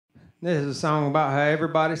This is a song about how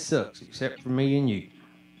everybody sucks except for me and you.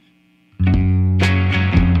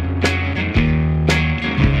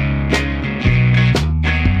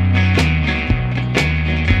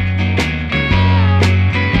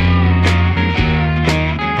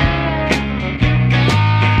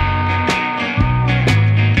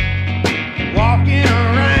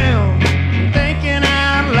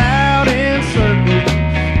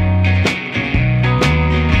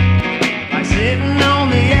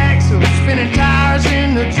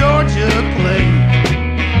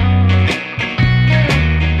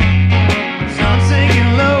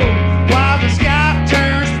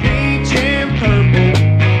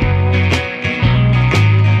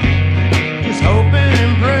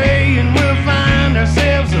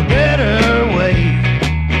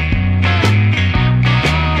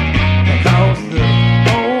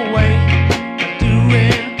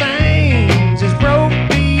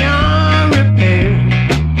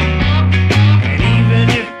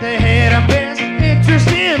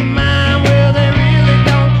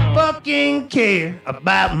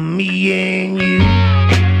 About me and you.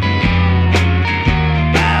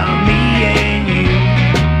 About me and you.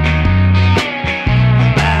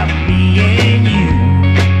 About me and you.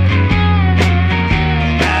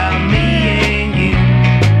 About me and you.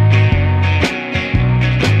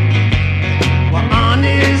 Well,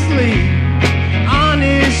 honestly,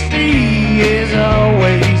 honesty has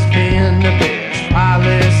always been the best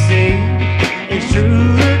policy. It's true,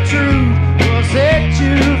 the truth will set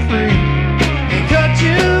you free. Cut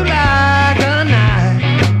you like a knife.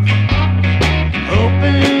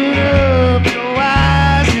 Open up your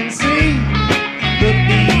eyes and see. Look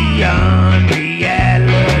beyond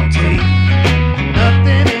reality.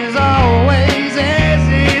 Nothing is always as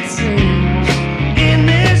it seems. In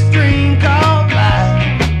this dream called life,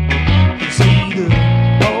 you see the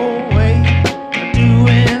whole way of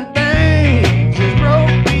doing things is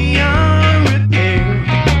broke beyond repair.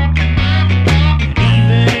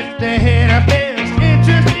 Even if they had a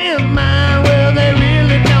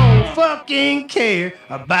care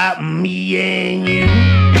about me and you.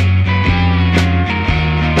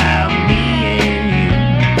 About me and you.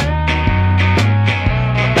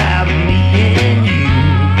 About me and you.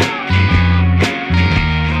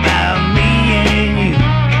 About me and you.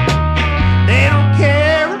 They don't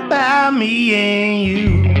care about me and you.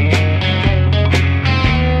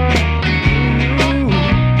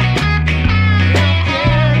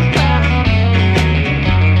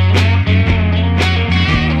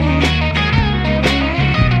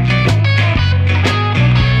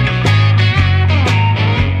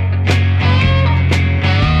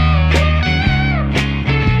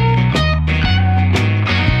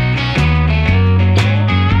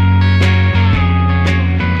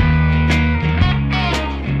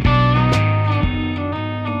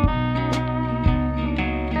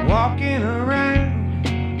 Walking around,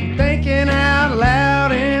 thinking out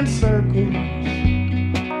loud in circles,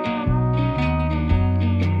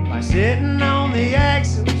 like sitting on the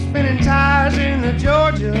axle, spinning tires in the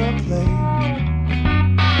Georgia plate.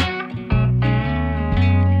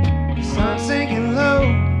 The sun sinking low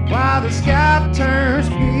while the sky turns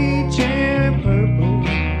peach and purple.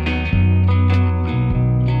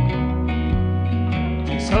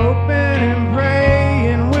 Just hoping and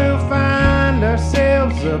praying we'll find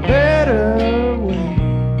ourselves a better